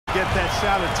get that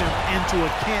shot attempt into a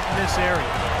can't-miss area.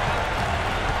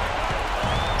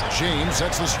 James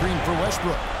sets the screen for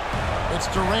Westbrook. It's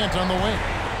Durant on the wing.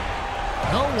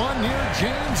 No one near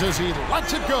James as he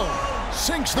lets it go.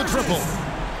 Sinks the triple.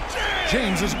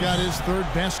 James has got his third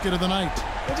basket of the night.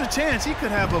 There's a chance he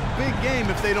could have a big game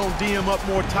if they don't D him up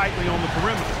more tightly on the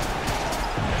perimeter.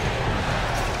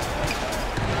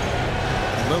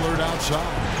 Lillard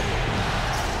outside.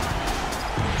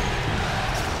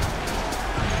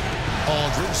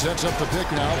 Aldridge sets up the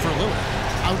pick now for Lillard.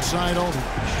 Outside Aldridge.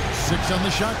 6 on the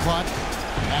shot clock.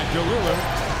 Back to Lillard.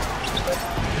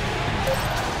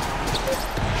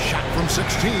 Shot from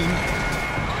 16.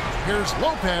 Here's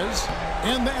Lopez.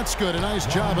 And that's good. A nice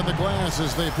job at the glass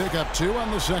as they pick up 2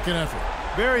 on the second effort.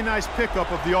 Very nice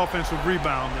pickup of the offensive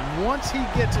rebound. And once he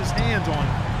gets his hands on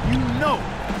it, you know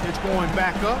it's going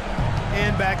back up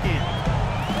and back in.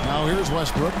 Now here's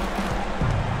Westbrook.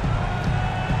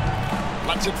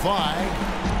 Lets it fly.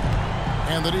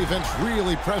 And the defense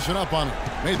really pressing up on it.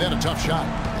 Made that a tough shot.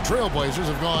 The Trailblazers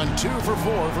have gone 2 for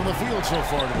 4 from the field so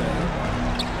far today.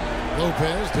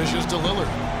 Lopez dishes to Lillard.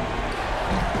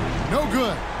 No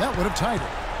good. That would have tied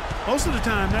it. Most of the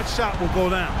time, that shot will go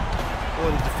down.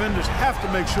 Well, the defenders have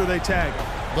to make sure they tag him.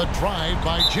 The drive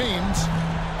by James.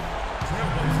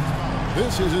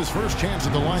 This is his first chance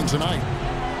at the line tonight.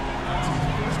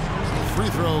 Free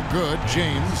throw good,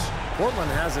 James.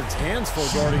 Portland has its hands full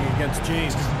guarding against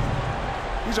James.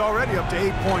 He's already up to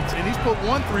 8 points, and he's put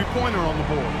 1 three-pointer on the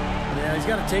board. Yeah, he's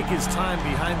got to take his time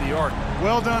behind the arc.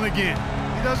 Well done again.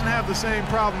 He doesn't have the same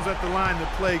problems at the line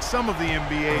that plague some of the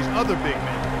NBA's other big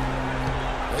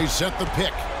men. They set the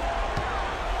pick.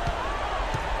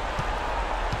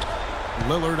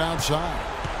 Lillard outside.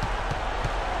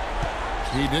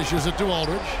 He dishes it to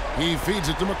Aldridge. He feeds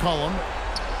it to McCollum.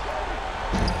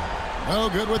 No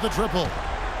good with the triple.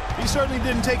 He certainly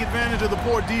didn't take advantage of the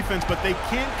poor defense, but they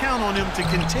can't count on him to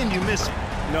continue missing.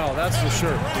 No, that's for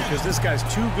sure, because this guy's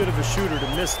too good of a shooter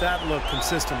to miss that look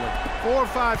consistently. 4 or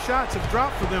 5 shots have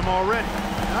dropped for them already.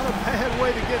 Not a bad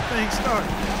way to get things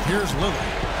started. Here's Lillard.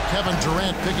 Kevin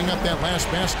Durant picking up that last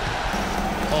basket.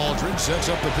 Aldridge sets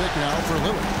up the pick now for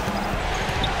Lillard.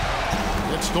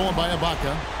 It's stolen by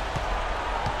Ibaka.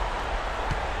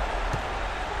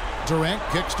 Durant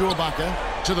kicks to Ibaka,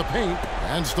 to the paint,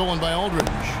 and stolen by Aldridge.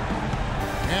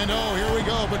 And oh, here we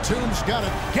go. Batum's got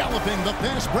it. Galloping the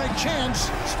fast break chance.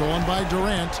 Stolen by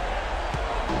Durant.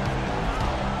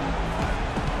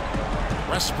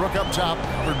 Westbrook up top,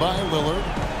 covered by Lillard.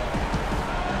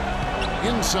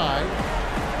 Inside.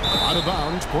 Out of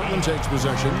bounds. Portland takes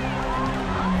possession.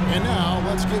 And now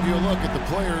let's give you a look at the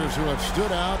players who have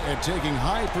stood out at taking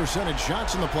high percentage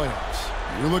shots in the playoffs.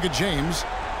 You look at James.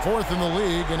 4th in the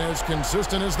league and as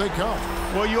consistent as they come.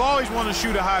 Well, you always want to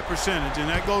shoot a high percentage, and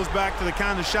that goes back to the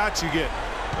kind of shots you get.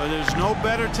 But there's no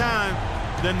better time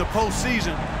than the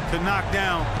postseason to knock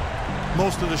down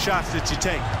most of the shots that you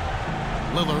take.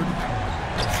 Lillard,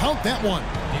 count that one.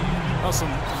 Well,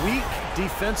 some weak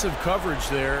defensive coverage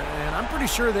there, and I'm pretty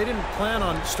sure they didn't plan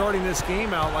on starting this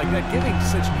game out like that, giving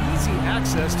such easy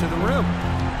access to the rim.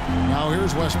 Now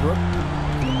here's Westbrook.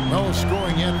 No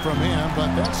scoring in from him,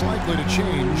 but that's likely to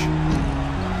change.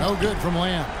 No good from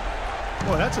Lamb.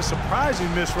 Boy, that's a surprising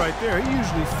miss right there. He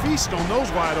usually feasts on those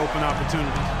wide open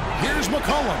opportunities. Here's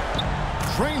McCollum.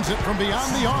 Trains it from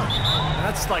beyond the arc.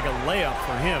 That's like a layup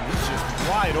for him. He's just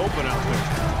wide open out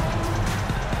there.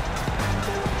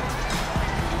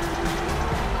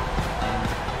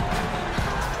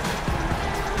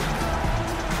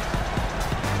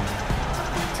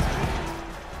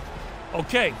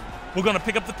 Okay, we're going to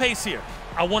pick up the pace here.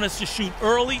 I want us to shoot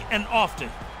early and often.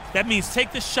 That means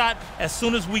take the shot as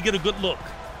soon as we get a good look.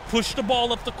 Push the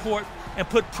ball up the court and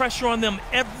put pressure on them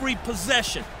every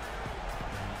possession.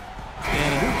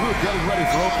 And a new group getting ready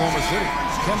for Oklahoma City.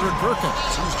 Kendrick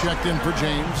Perkins, he's checked in for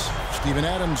James. Steven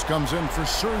Adams comes in for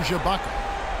Serge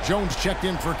Ibaka. Jones checked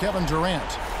in for Kevin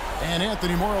Durant. And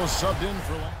Anthony Morrow subbed in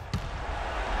for...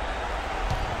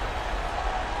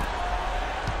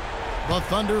 The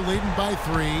Thunder leading by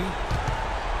 3.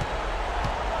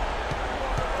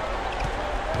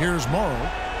 Here's Morrow.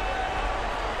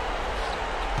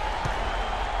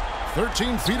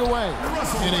 13 feet away.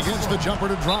 And he gets the jumper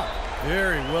to drop.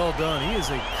 Very well done. He is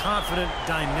a confident,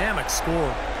 dynamic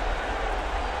scorer.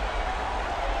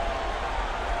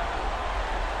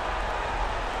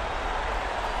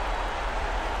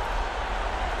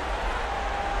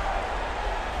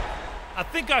 I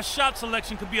think our shot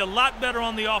selection could be a lot better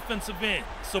on the offensive end,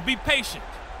 so be patient.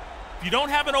 If you don't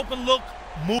have an open look,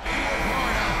 move.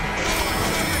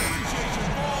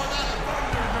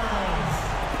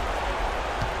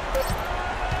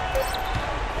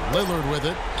 Lillard with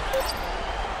it.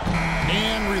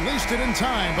 missed it in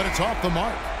time, but it's off the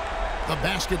mark. The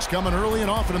basket's coming early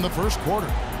and often in the first quarter.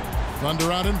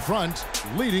 Thunder out in front,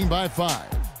 leading by 5.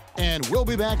 And we'll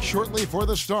be back shortly for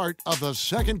the start of the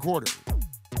second quarter.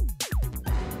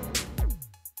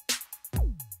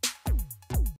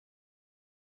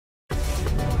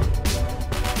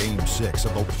 Game 6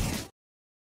 of the...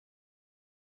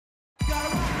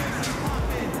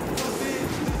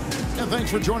 And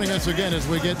thanks for joining us again as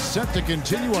we get set to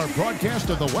continue our broadcast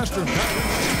of the Western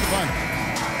Conference Final.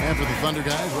 And for the Thunder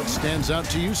guys, what stands out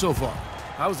to you so far?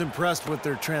 I was impressed with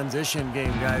their transition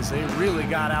game, guys. They really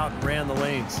got out and ran the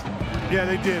lanes. Yeah,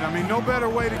 they did. I mean, no better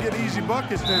way to get easy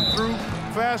buckets than through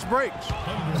fast breaks.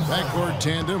 Backcourt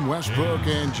tandem, Westbrook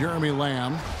and Jeremy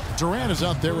Lamb. Durant is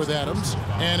out there with Adams,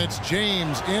 and it's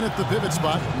James in at the pivot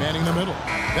spot, manning the middle.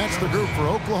 That's the group for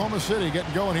Oklahoma City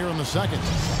getting going here in the second.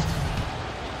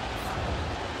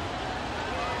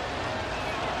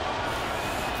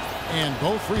 And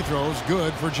both free throws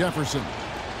good for Jefferson.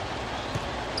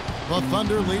 The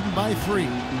Thunder leading by 3.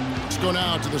 Let's go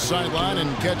now to the sideline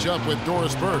and catch up with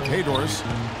Doris Burke. Hey, Doris.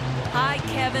 Hi,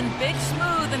 Kevin. Big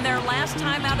Smooth in their last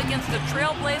time out against the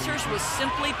Trailblazers was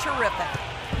simply terrific.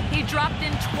 He dropped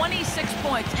in 26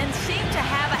 points and seemed to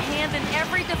have a hand in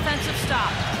every defensive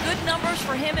stop. Good numbers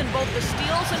for him in both the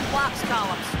steals and blocks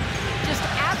columns. Just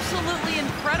absolutely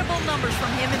incredible numbers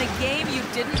from him in a game you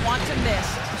didn't want to miss.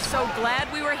 So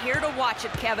glad we were here to watch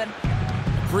it, Kevin.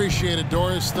 Appreciate it,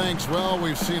 Doris. Thanks. Well,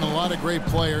 we've seen a lot of great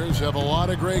players have a lot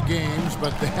of great games,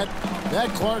 but that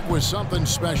Clark was something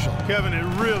special. Kevin, it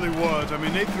really was. I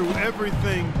mean, they threw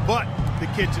everything but the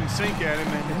kitchen sink at him,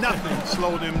 and nothing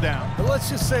slowed him down. But let's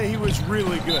just say he was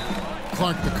really good.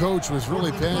 Clark, the coach, was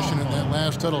really passionate in that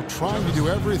last huddle, trying to do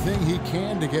everything he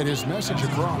can to get his message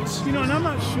across. You know, and I'm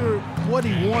not sure what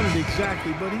he wanted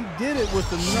exactly, but he did it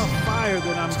with enough fire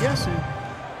that I'm guessing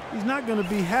he's not going to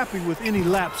be happy with any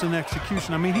lapse in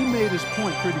execution. I mean, he made his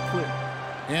point pretty clear.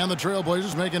 And the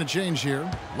Trailblazers making a change here.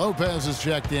 Lopez is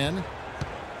checked in.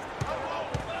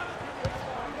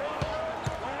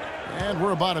 And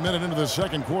we're about a minute into the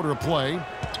second quarter of play.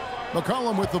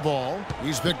 McCollum with the ball.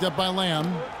 He's picked up by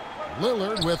Lamb.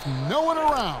 Lillard with no one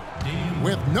around.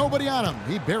 With nobody on him,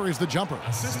 he buries the jumper.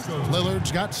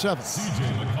 Lillard's got 7.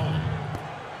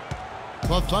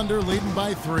 The Thunder leading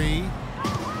by 3.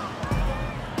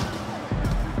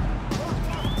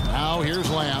 Now here's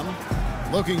Lamb,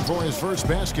 looking for his first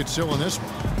basket still in this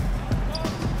one.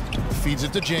 Feeds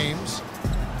it to James.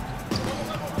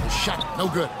 Shot, no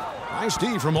good. Nice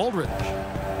D from Aldridge.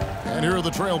 And here are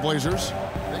the Trailblazers.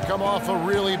 They come off a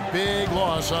really big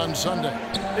loss on Sunday.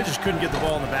 They just couldn't get the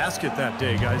ball in the basket that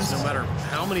day, guys. No matter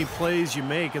how many plays you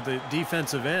make at the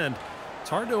defensive end, it's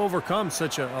hard to overcome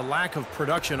such a lack of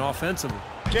production offensively.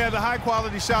 Yeah, the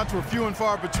high-quality shots were few and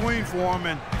far between for them,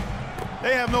 and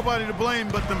they have nobody to blame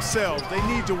but themselves. They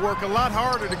need to work a lot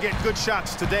harder to get good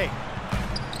shots today.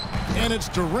 And it's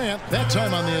Durant, that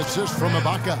time on the assist from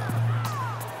Ibaka.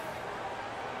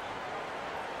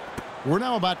 We're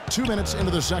now about 2 minutes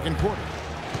into the second quarter.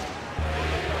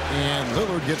 And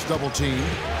Lillard gets double-teamed.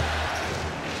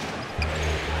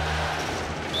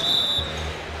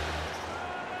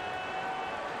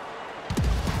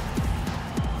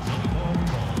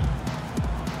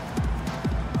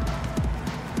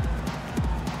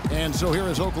 And so here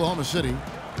is Oklahoma City.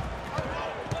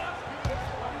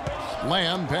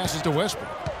 Lamb passes to Westbrook.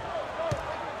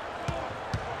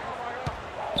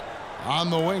 On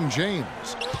the wing,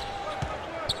 James.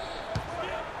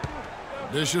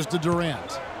 Dishes to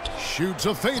Durant. Shoots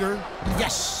a fader.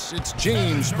 Yes, it's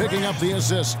James picking up the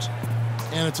assist.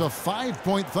 And it's a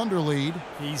 5-point Thunder lead.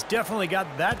 He's definitely got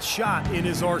that shot in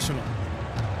his arsenal.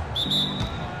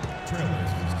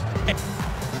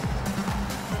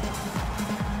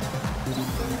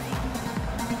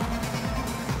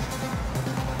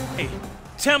 Hey,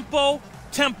 tempo,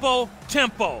 tempo,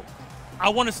 tempo. I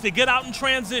want us to get out in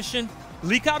transition,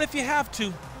 leak out if you have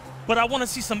to, but I want to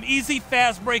see some easy,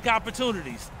 fast break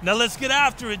opportunities. Now let's get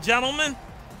after it, gentlemen.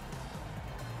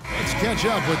 Let's catch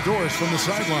up with Doris from the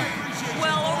sideline.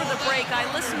 Well, over the break, I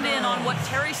listened in on what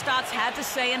Terry Stotts had to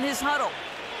say in his huddle.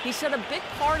 He said a big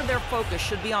part of their focus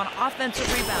should be on offensive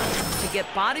rebounding, to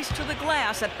get bodies to the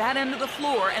glass at that end of the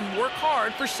floor and work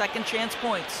hard for second chance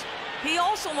points. He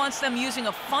also wants them using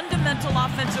a fundamental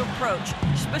offensive approach.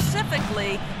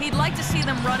 Specifically, he'd like to see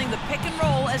them running the pick and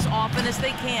roll as often as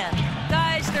they can.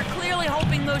 Guys, they're clearly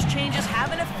hoping those changes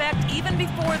have an effect even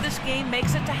before this game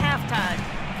makes it to halftime.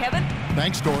 Kevin?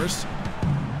 Thanks, Doris.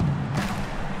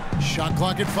 Shot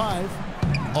clock at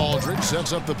 5. Aldridge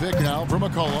sets up the pick now for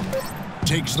McCollum.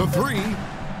 Takes the 3.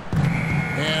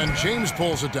 And James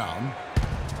pulls it down.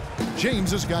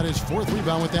 James has got his 4th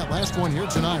rebound with that last one here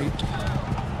tonight.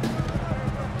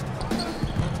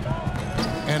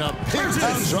 And a big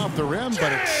bounce off the rim,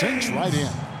 but it sinks right in.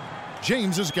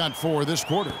 James has got 4 this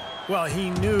quarter. Well,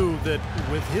 he knew that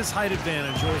with his height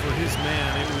advantage over his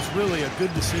man, it was really a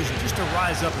good decision just to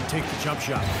rise up and take the jump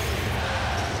shot.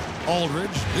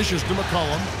 Aldridge dishes to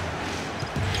McCollum.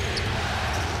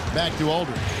 Back to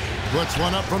Aldridge. Puts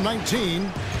one up from 19.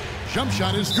 Jump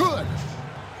shot is good.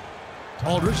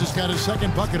 Aldridge has got his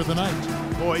 2nd bucket of the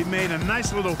night. Boy, he made a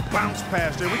nice little bounce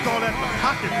pass there. We call that the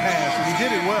pocket pass, and he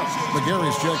did it well.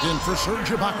 McGarry's checked in for Serge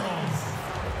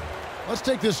Ibaka. Let's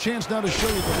take this chance now to show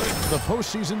you the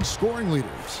postseason scoring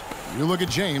leaders. You look at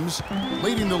James,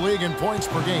 leading the league in points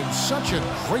per game. Such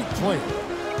a great player.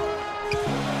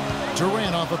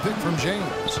 Durant off a pick from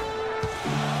James.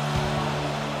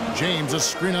 James a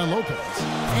screen on Lopez.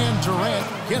 And Durant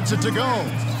gets it to go.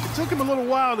 It took him a little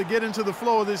while to get into the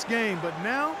flow of this game, but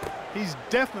now he's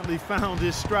definitely found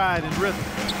his stride and rhythm.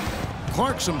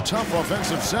 Clark, some tough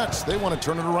offensive sets. They want to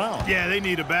turn it around. Yeah, they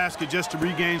need a basket just to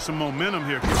regain some momentum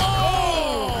here.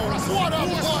 Oh, what a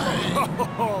play!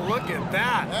 Oh, look at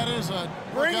that. That is a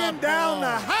Bringing down the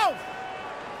house.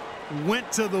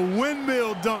 Went to the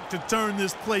windmill dunk to turn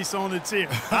this place on its ear.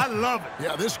 I love it.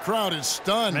 Yeah, this crowd is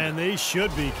stunned. Man, they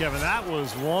should be, Kevin. That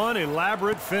was one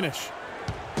elaborate finish.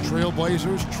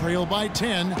 Trailblazers trail by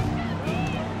 10.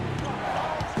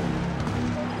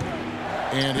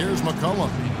 And here's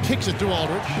McCollum. Kicks it to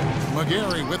Aldridge.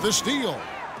 McGarry with the steal.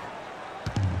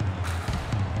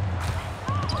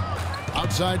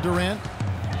 Outside Durant.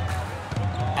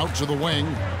 Out to the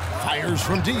wing. Fires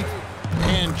from deep.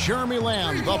 And Jeremy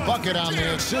Lamb, the bucket on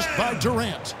the assist by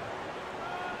Durant.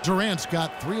 Durant's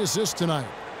got 3 assists tonight.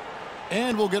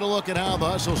 And we'll get a look at how the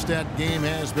hustle stat game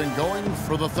has been going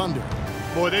for the Thunder.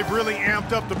 Boy, they've really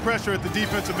amped up the pressure at the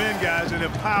defensive end, guys, and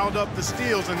have piled up the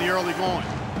steals in the early going.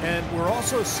 And we're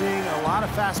also seeing a lot of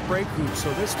fast break hoops,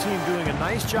 so this team doing a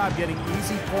nice job getting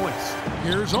easy points.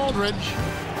 Here's Aldridge,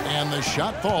 and the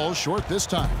shot falls short this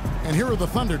time. And here are the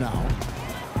Thunder now.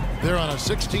 They're on a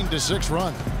 16-6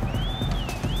 run.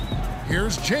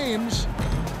 Here's James.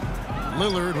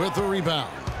 Lillard with the rebound.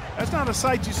 That's not a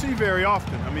sight you see very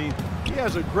often. I mean, he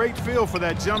has a great feel for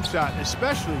that jump shot,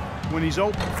 especially when he's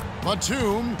open.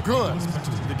 Batum, good.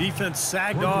 The defense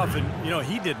sagged off, and,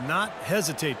 he did not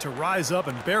hesitate to rise up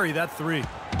and bury that 3.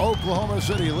 Oklahoma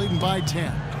City leading by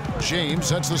 10. James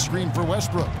sets the screen for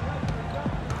Westbrook.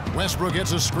 Westbrook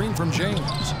gets a screen from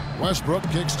James. Westbrook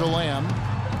kicks to Lamb.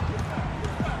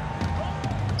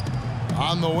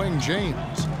 On the wing,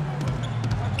 James.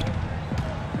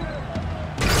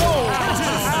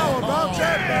 How about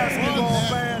that basketball,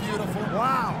 man? Beautiful.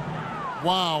 Wow.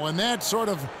 Wow, and that sort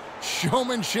of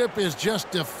showmanship is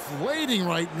just deflating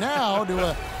right now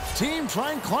to a team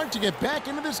trying Clark to get back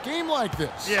into this game like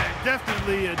this. Yeah,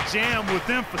 definitely a jam with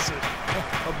emphasis.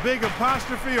 A big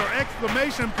apostrophe or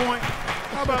exclamation point.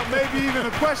 How about maybe even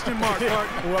a question mark, Clark?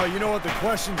 Well, you know what the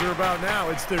questions are about now.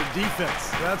 It's their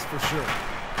defense, that's for sure.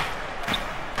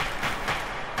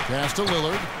 Pass to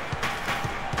Lillard.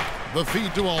 The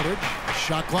feed to Aldridge.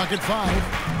 Shot clock at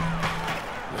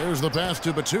 5. There's the pass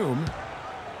to Batum.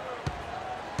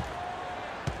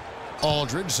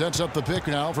 Aldridge sets up the pick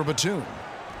now for Batum.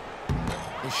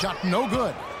 The shot no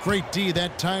good. Great D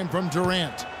that time from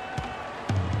Durant.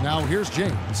 Now here's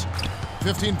James.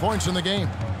 15 points in the game.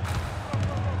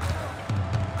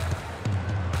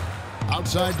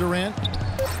 Outside Durant.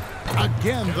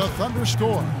 Again, the Thunder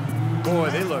score.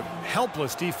 Boy, they look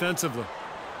helpless defensively.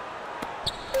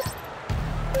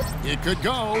 It could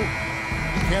go.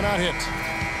 Cannot hit.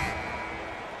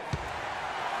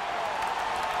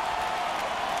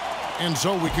 And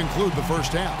so we conclude the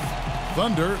first half.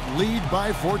 Thunder lead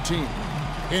by 14.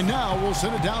 And now we'll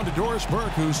send it down to Doris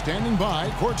Burke, who's standing by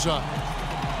courtside.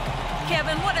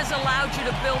 Kevin, what has allowed you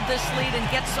to build this lead and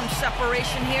get some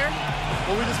separation here?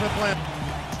 Well, we just been playing.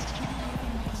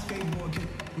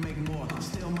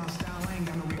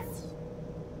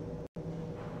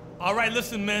 All right,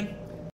 listen, men.